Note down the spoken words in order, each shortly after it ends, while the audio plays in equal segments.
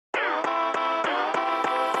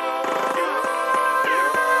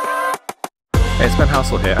it's Ben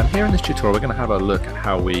Housel here, and here in this tutorial we're going to have a look at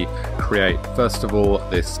how we create, first of all,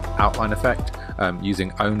 this outline effect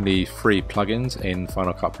using only free plugins in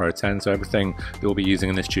Final Cut Pro 10. So everything that we'll be using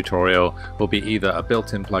in this tutorial will be either a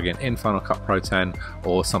built-in plugin in Final Cut Pro 10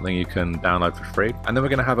 or something you can download for free. And then we're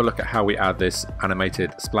going to have a look at how we add this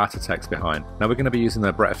animated splatter text behind. Now we're going to be using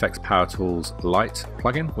the BrettFX Power Tools Light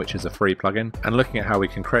plugin, which is a free plugin, and looking at how we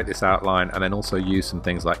can create this outline and then also use some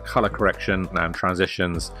things like color correction and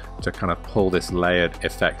transitions to kind of pull this layered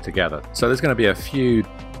effect together. So there's going to be a few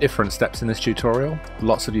different steps in this tutorial,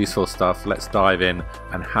 lots of useful stuff. Let's dive in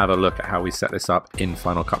and have a look at how we set this up in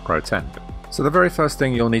Final Cut Pro 10. So the very first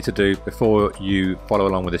thing you'll need to do before you follow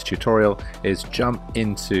along with this tutorial is jump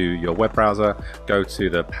into your web browser, go to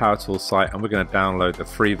the Power Tools site, and we're going to download the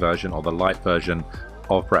free version or the light version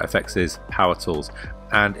of BrettFX's Power Tools.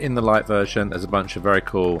 And in the light version there's a bunch of very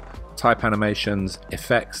cool type animations,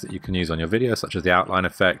 effects that you can use on your video, such as the outline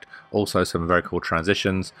effect, also some very cool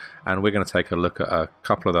transitions, and we're going to take a look at a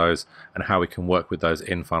couple of those and how we can work with those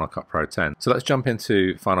in Final Cut Pro 10. So let's jump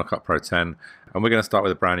into Final Cut Pro 10, and we're going to start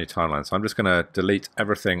with a brand new timeline. So I'm just going to delete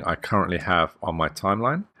everything I currently have on my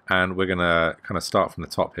timeline, and we're going to kind of start from the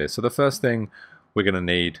top here. So the first thing we're going to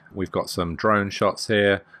need, we've got some drone shots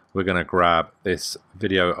here. We're going to grab this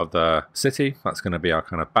video of the city. That's going to be our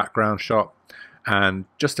kind of background shot. And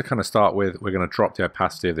just to kind of start with, we're going to drop the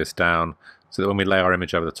opacity of this down so that when we lay our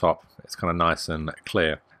image over the top, it's kind of nice and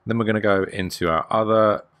clear. Then we're going to go into our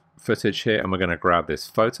other footage here, and we're going to grab this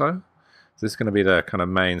photo. So this is going to be the kind of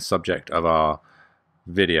main subject of our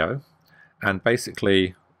video. And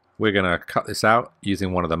basically, we're going to cut this out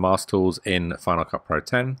using one of the mask tools in Final Cut Pro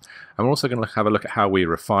 10. And we're also going to have a look at how we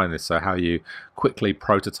refine this, so how you quickly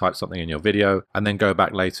prototype something in your video and then go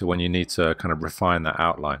back later when you need to kind of refine that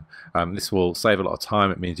outline. This will save a lot of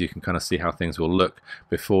time. It means you can kind of see how things will look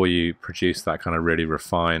before you produce that kind of really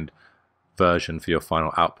refined version for your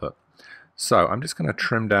final output. So I'm just going to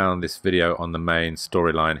trim down this video on the main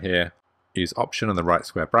storyline here. Use Option and the right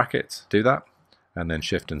square bracket, do that, and then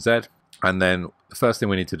Shift and Z. And then the first thing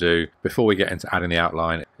we need to do before we get into adding the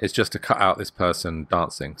outline is just to cut out this person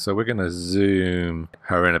dancing. So we're going to zoom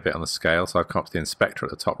her in a bit on the scale. So I've come up to the inspector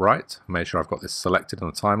at the top right, make sure I've got this selected on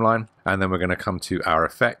the timeline. And then we're going to come to our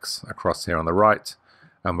effects across here on the right,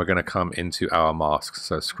 and we're going to come into our masks.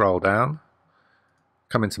 So scroll down,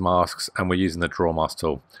 come into masks, and we're using the draw mask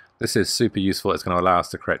tool. This is super useful. It's going to allow us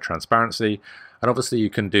to create transparency. And obviously you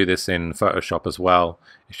can do this in Photoshop as well.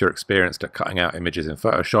 If you're experienced at cutting out images in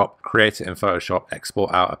Photoshop, create it in Photoshop,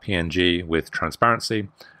 export out a PNG with transparency.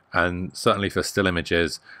 And certainly for still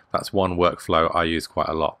images, that's one workflow I use quite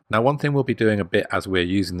a lot. Now, one thing we'll be doing a bit as we're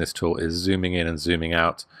using this tool is zooming in and zooming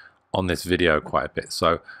out on this video quite a bit.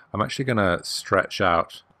 So I'm actually going to stretch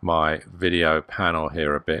out my video panel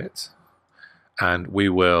here a bit, and we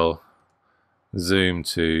will zoom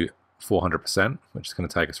to 400%, which is going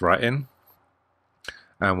to take us right in.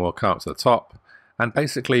 And we'll come up to the top, and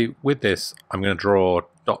basically with this I'm going to draw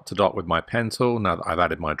dot to dot with my pen tool now that I've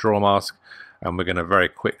added my draw mask, and we're going to very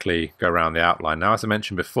quickly go around the outline. Now, as I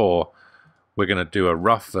mentioned before, we're going to do a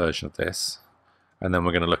rough version of this, and then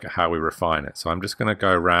we're going to look at how we refine it. So I'm just going to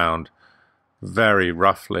go around very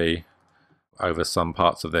roughly over some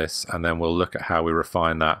parts of this, and then we'll look at how we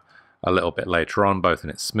refine that a little bit later on, both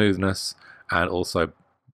in its smoothness and also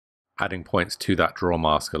adding points to that draw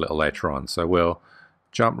mask a little later on. So we'll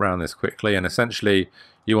jump around this quickly, and essentially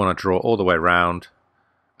you want to draw all the way around,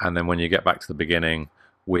 and then when you get back to the beginning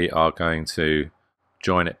we are going to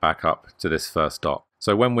join it back up to this first dot.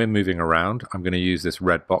 So when we're moving around, I'm going to use this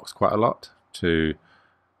red box quite a lot to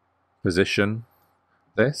position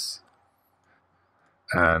this,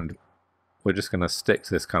 and we're just going to stick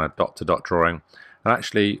to this kind of dot to dot drawing. And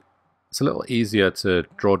actually it's a little easier to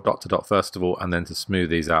draw dot to dot first of all and then to smooth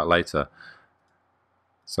these out later.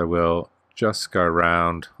 So we'll just go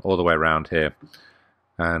around all the way around here,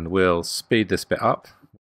 and we'll speed this bit up,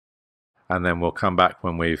 and then we'll come back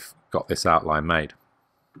when we've got this outline made.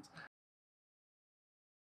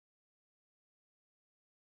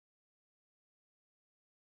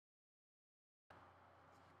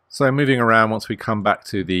 So moving around, once we come back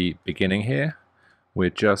to the beginning here, we're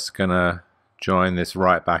just gonna join this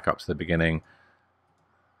right back up to the beginning.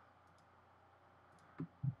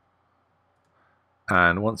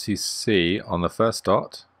 And once you see on the first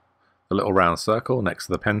dot, the little round circle next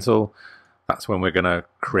to the pencil, that's when we're going to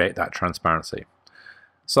create that transparency.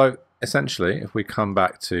 So essentially, if we come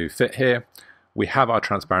back to fit here, we have our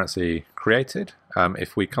transparency created.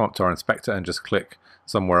 If we come up to our inspector and just click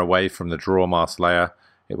somewhere away from the draw mask layer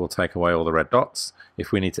it will take away all the red dots.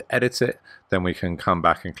 If we need to edit it, then we can come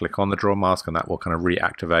back and click on the draw mask, and that will kind of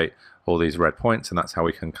reactivate all these red points, and that's how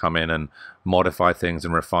we can come in and modify things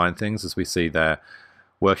and refine things as we see they're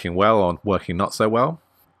working well or working not so well.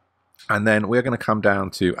 And then we're going to come down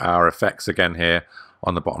to our effects again here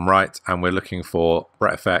on the bottom right, and we're looking for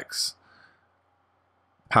Brett Effects,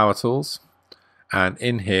 Power Tools, and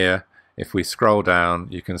in here, if we scroll down,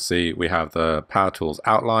 you can see we have the Power Tools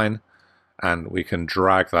outline, and we can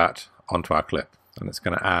drag that onto our clip, and it's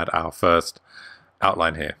going to add our first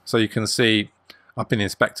outline here. So you can see up in the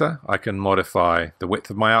inspector, I can modify the width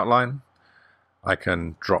of my outline. I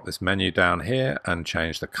can drop this menu down here and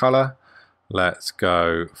change the color. Let's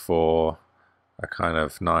go for a kind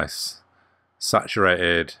of nice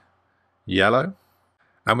saturated yellow.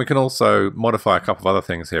 And we can also modify a couple of other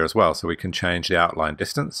things here as well. So we can change the outline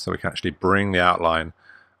distance, so we can actually bring the outline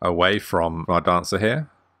away from our dancer here.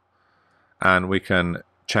 And we can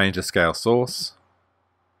change the scale source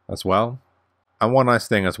as well. And one nice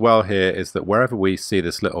thing as well here is that wherever we see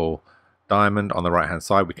this little diamond on the right hand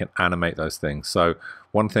side, we can animate those things. So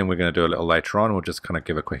one thing we're going to do a little later on, we'll just kind of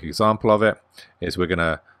give a quick example of it, is we're going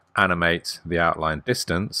to animate the outline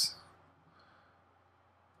distance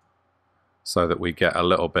so that we get a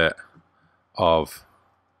little bit of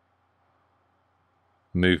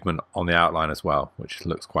movement on the outline as well, which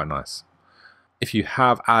looks quite nice. If you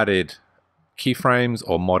have added keyframes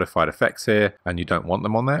or modified effects here and you don't want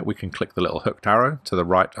them on there, we can click the little hooked arrow to the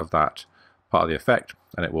right of that part of the effect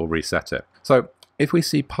and it will reset it. So if we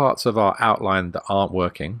see parts of our outline that aren't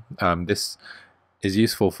working, this is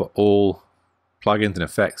useful for all plugins and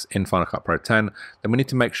effects in Final Cut Pro 10, then we need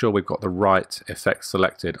to make sure we've got the right effects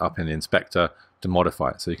selected up in the inspector to modify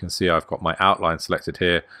it. So you can see I've got my outline selected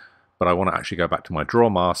here, but I want to actually go back to my draw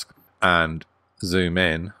mask and zoom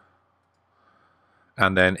in.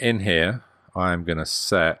 And then in here, I'm going to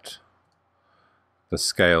set the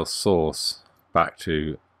scale source back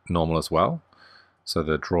to normal as well, so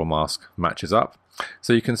the draw mask matches up.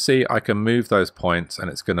 So you can see I can move those points and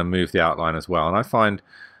it's going to move the outline as well. And I find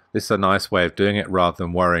this is a nice way of doing it rather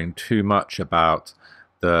than worrying too much about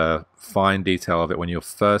the fine detail of it when you're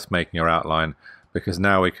first making your outline, because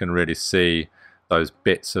now we can really see those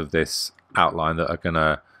bits of this outline that are going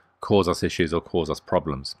to cause us issues or cause us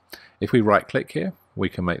problems. If we right click here, we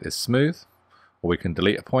can make this smooth, or we can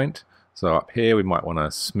delete a point. So up here we might want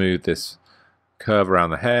to smooth this curve around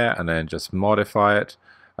the hair and then just modify it,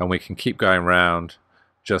 and we can keep going around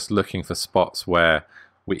just looking for spots where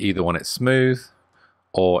we either want it smooth,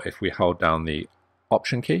 or if we hold down the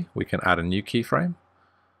Option key we can add a new keyframe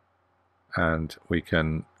and we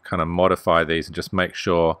can kind of modify these and just make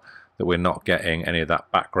sure that we're not getting any of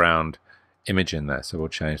that background image in there. So we'll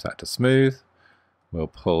change that to smooth. We'll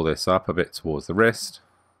pull this up a bit towards the wrist,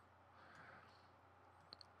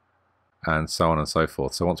 and so on and so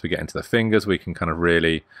forth. So once we get into the fingers, we can kind of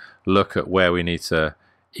really look at where we need to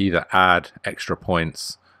either add extra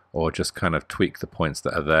points or just kind of tweak the points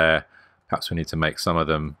that are there. Perhaps we need to make some of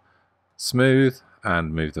them smooth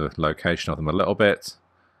and move the location of them a little bit.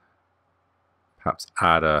 Perhaps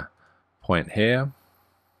add a point here.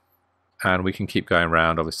 And we can keep going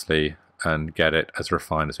around, obviously, and get it as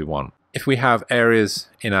refined as we want. If we have areas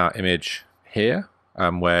in our image here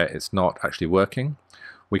where it's not actually working,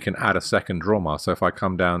 we can add a second draw mask. So if I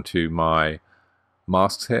come down to my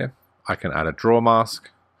masks here, I can add a draw mask,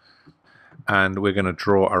 and we're going to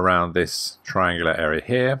draw around this triangular area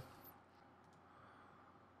here.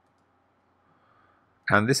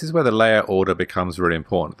 And this is where the layer order becomes really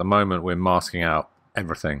important. At the moment we're masking out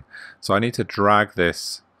everything. So I need to drag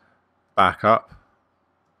this back up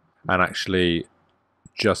and actually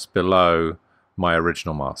just below my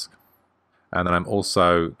original mask. And then I'm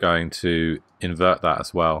also going to invert that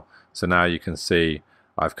as well. So now you can see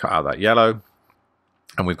I've cut out that yellow,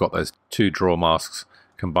 and we've got those two draw masks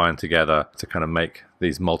combined together to kind of make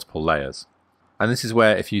these multiple layers. And this is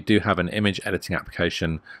where, if you do have an image editing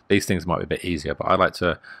application, these things might be a bit easier, but I like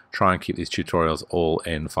to try and keep these tutorials all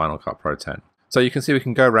in Final Cut Pro 10. So you can see we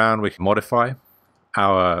can go around, we can modify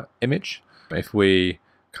our image. If we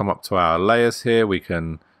come up to our layers here, we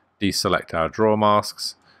can deselect our draw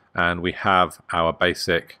masks, and we have our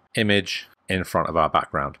basic image in front of our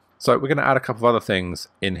background. So we're going to add a couple of other things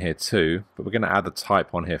in here too, but we're going to add the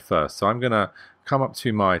type on here first. So I'm going to come up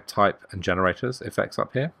to my type and generators effects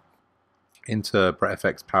up here, into Brett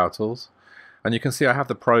Effects Power Tools, and you can see I have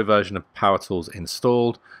the Pro version of Power Tools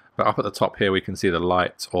installed, but up at the top here we can see the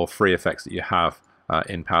light or free effects that you have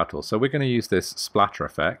in Power Tools. So we're going to use this splatter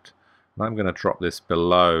effect, and I'm going to drop this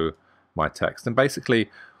below my text, and basically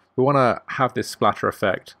we want to have this splatter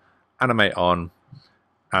effect animate on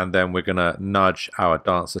and then we're going to nudge our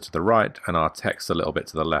dancer to the right and our text a little bit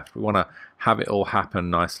to the left. We want to have it all happen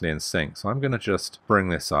nicely in sync. So I'm going to just bring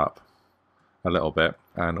this up a little bit,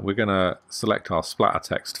 and we're going to select our splatter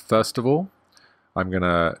text first of all. I'm going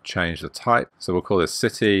to change the type, so we'll call this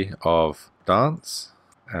City of Dance,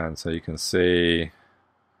 and so you can see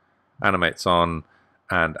animates on,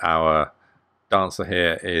 and our dancer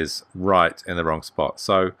here is right in the wrong spot.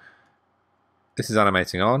 So this is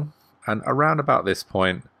animating on, and around about this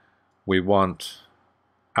point we want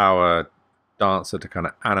our dancer to kind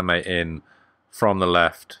of animate in from the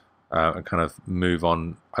left and kind of move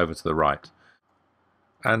on over to the right.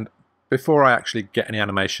 And before I actually get any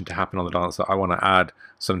animation to happen on the dancer, I want to add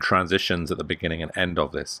some transitions at the beginning and end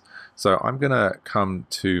of this. So I'm going to come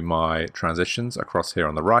to my transitions across here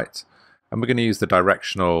on the right, and we're going to use the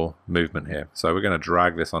directional movement here. So we're going to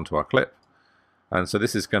drag this onto our clip, and so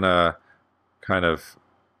this is going to kind of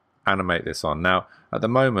animate this on. Now at the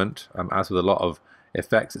moment, as with a lot of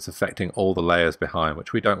effects, it's affecting all the layers behind,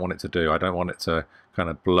 which we don't want it to do. I don't want it to kind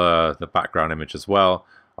of blur the background image as well.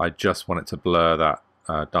 I just want it to blur that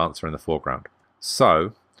dancer in the foreground.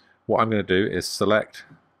 So what I'm going to do is select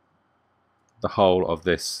the whole of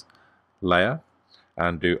this layer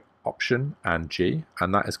and do Option and G,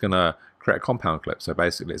 and that is going to create a compound clip. So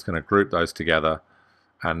basically it's going to group those together,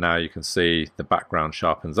 and now you can see the background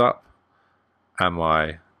sharpens up and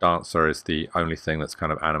my dancer is the only thing that's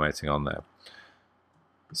kind of animating on there.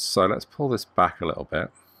 So let's pull this back a little bit,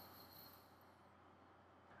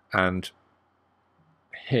 and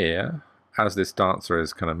here, as this dancer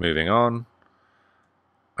is kind of moving on,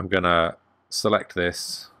 I'm going to select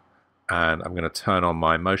this and I'm going to turn on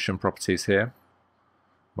my motion properties here,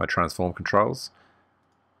 my transform controls,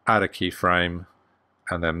 add a keyframe,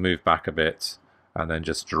 and then move back a bit, and then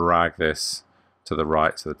just drag this to the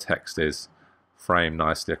right so the text is framed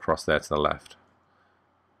nicely across there to the left.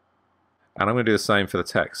 And I'm going to do the same for the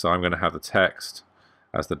text. So I'm going to have the text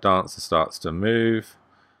as the dancer starts to move.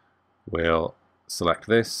 We'll select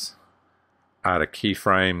this, add a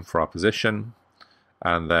keyframe for our position,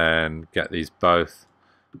 and then get these both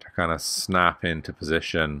to kind of snap into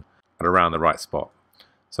position at around the right spot.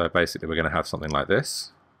 So basically we're going to have something like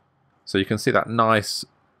this. So you can see that nice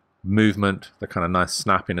movement, the kind of nice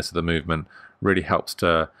snappiness of the movement really helps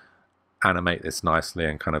to animate this nicely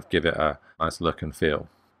and kind of give it a nice look and feel.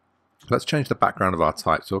 Let's change the background of our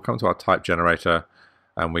type. So we'll come to our type generator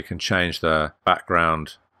and we can change the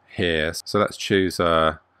background here. So let's choose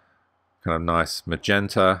a kind of nice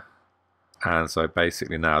magenta, and so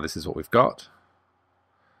basically now this is what we've got.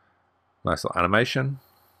 Nice little animation.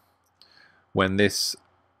 When this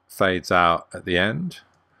fades out at the end,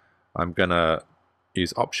 I'm gonna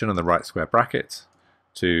use Option and the right square bracket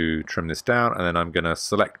to trim this down, and then I'm gonna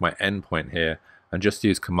select my endpoint here and just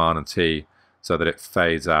use Command and T so that it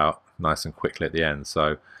fades out nice and quickly at the end.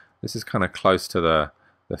 So this is kind of close to the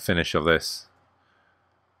finish of this,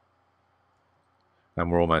 and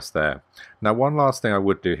we're almost there. Now one last thing I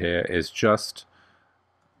would do here is just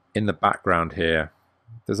in the background here,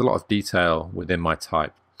 there's a lot of detail within my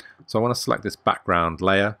type. So I want to select this background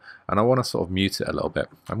layer and I want to sort of mute it a little bit.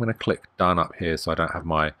 I'm going to click Done up here so I don't have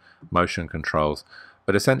my motion controls.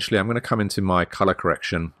 But essentially I'm going to come into my color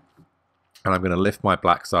correction and I'm going to lift my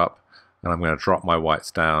blacks up and I'm going to drop my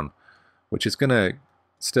whites down, which is going to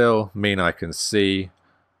still mean I can see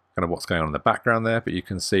kind of what's going on in the background there, but you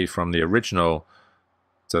can see from the original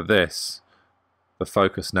to this, the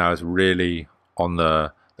focus now is really on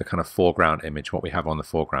the kind of foreground image, what we have on the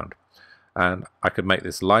foreground. And I could make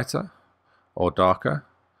this lighter or darker.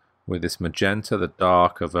 With this magenta, the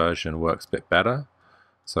darker version works a bit better.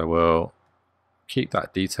 So we'll keep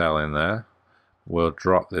that detail in there. We'll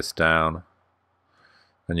drop this down.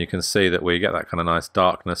 And you can see that we get that kind of nice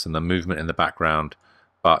darkness and the movement in the background,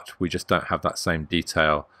 but we just don't have that same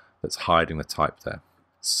detail that's hiding the type there.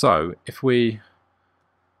 So if we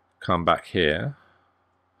come back here,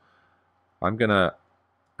 I'm going to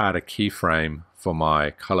add a keyframe for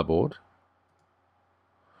my color board.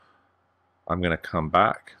 I'm going to come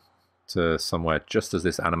back to somewhere just as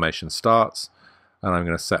this animation starts, and I'm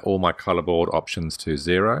going to set all my color board options to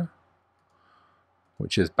 0,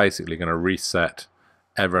 which is basically going to reset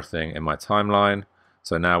everything in my timeline.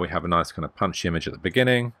 So now we have a nice kind of punchy image at the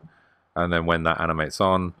beginning, and then when that animates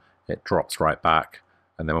on, it drops right back,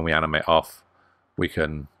 and then when we animate off, we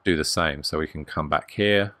can do the same. So we can come back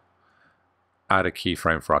here, add a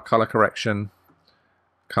keyframe for our color correction,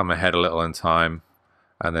 come ahead a little in time,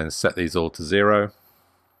 and then set these all to 0.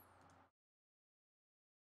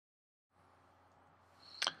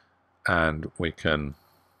 And we can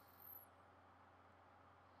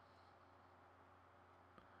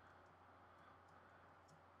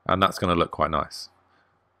and that's going to look quite nice.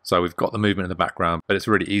 So we've got the movement in the background, but it's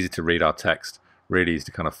really easy to read our text, really easy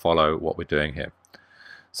to kind of follow what we're doing here.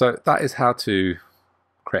 So that is how to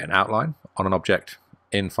create an outline on an object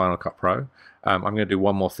in Final Cut Pro. I'm going to do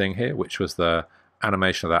one more thing here, which was the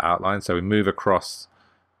animation of that outline. So we move across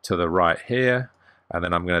to the right here, and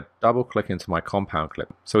then I'm going to double click into my compound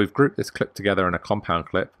clip. So we've grouped this clip together in a compound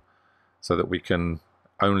clip so that we can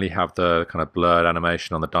only have the kind of blurred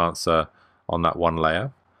animation on the dancer on that one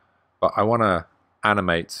layer. But I want to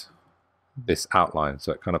animate this outline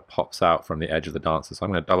so it kind of pops out from the edge of the dancer. So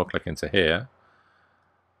I'm going to double click into here.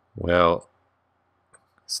 We'll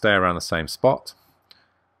stay around the same spot,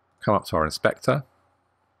 come up to our inspector.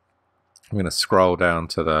 I'm going to scroll down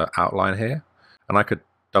to the outline here, and I could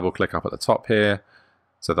double click up at the top here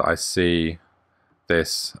so that I see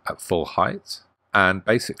this at full height. And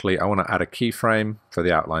basically I want to add a keyframe for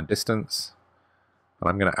the outline distance, and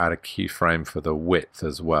I'm going to add a keyframe for the width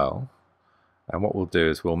as well. And what we'll do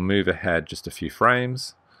is we'll move ahead just a few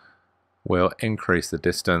frames, we'll increase the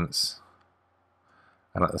distance,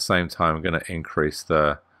 and at the same time I'm going to increase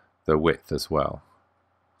the width as well.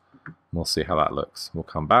 We'll see how that looks. We'll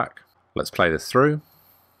come back. Let's play this through.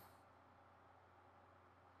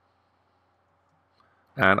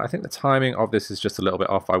 And I think the timing of this is just a little bit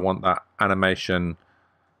off. I want that animation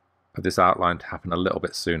of this outline to happen a little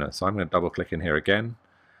bit sooner. So I'm going to double click in here again.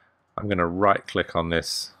 I'm going to right click on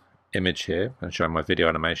this image here and show my video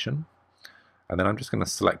animation. And then I'm just going to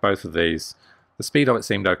select both of these. The speed of it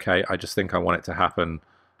seemed okay. I just think I want it to happen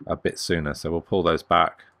a bit sooner. So we'll pull those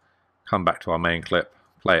back, come back to our main clip,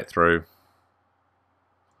 play it through.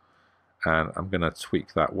 And I'm going to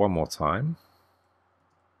tweak that one more time.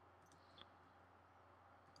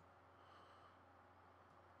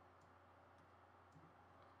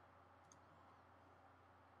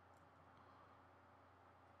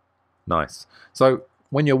 Nice. So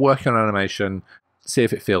when you're working on animation, see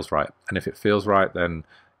if it feels right. And if it feels right, then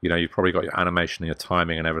you've probably got your animation and your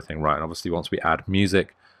timing and everything right. And obviously once we add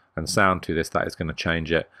music and sound to this, that is going to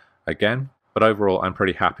change it again. But overall, I'm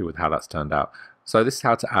pretty happy with how that's turned out. So this is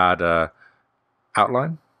how to add an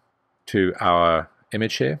outline to our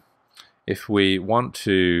image here. If we want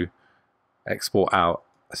to export out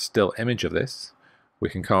a still image of this, we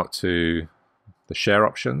can come up to the share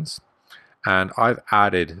options. And I've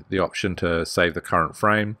added the option to save the current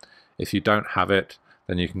frame. If you don't have it,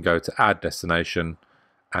 then you can go to add destination,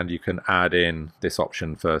 and you can add in this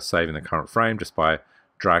option for saving the current frame just by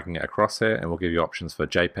dragging it across here, and we'll give you options for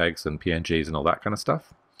JPEGs and PNGs and all that kind of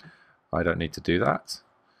stuff. I don't need to do that.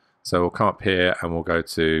 So we'll come up here and we'll go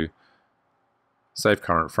to save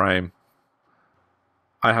current frame.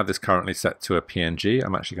 I have this currently set to a PNG.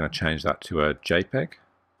 I'm actually going to change that to a JPEG.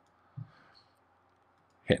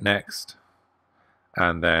 Hit next.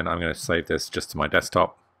 And then I'm going to save this just to my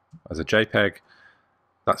desktop as a JPEG.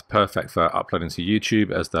 That's perfect for uploading to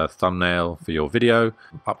YouTube as the thumbnail for your video,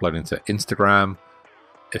 uploading to Instagram.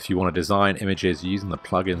 If you want to design images using the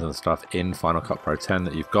plugins and stuff in Final Cut Pro 10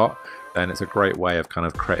 that you've got, then it's a great way of kind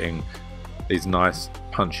of creating these nice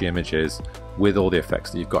punchy images with all the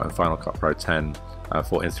effects that you've got in Final Cut Pro 10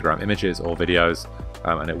 for Instagram images or videos,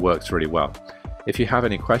 and it works really well. If you have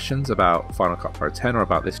any questions about Final Cut Pro 10 or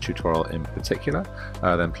about this tutorial in particular,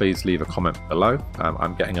 then please leave a comment below.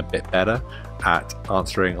 I'm getting a bit better at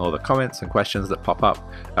answering all the comments and questions that pop up.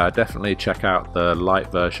 Definitely check out the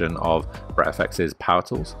light version of BrettFX's Power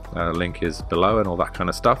Tools. Link is below and all that kind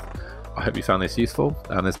of stuff. I hope you found this useful.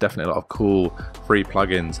 There's definitely a lot of cool free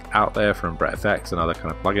plugins out there from BrettFX and other kind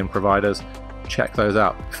of plugin providers. Check those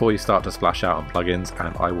out before you start to splash out on plugins,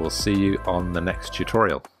 and I will see you on the next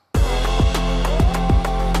tutorial.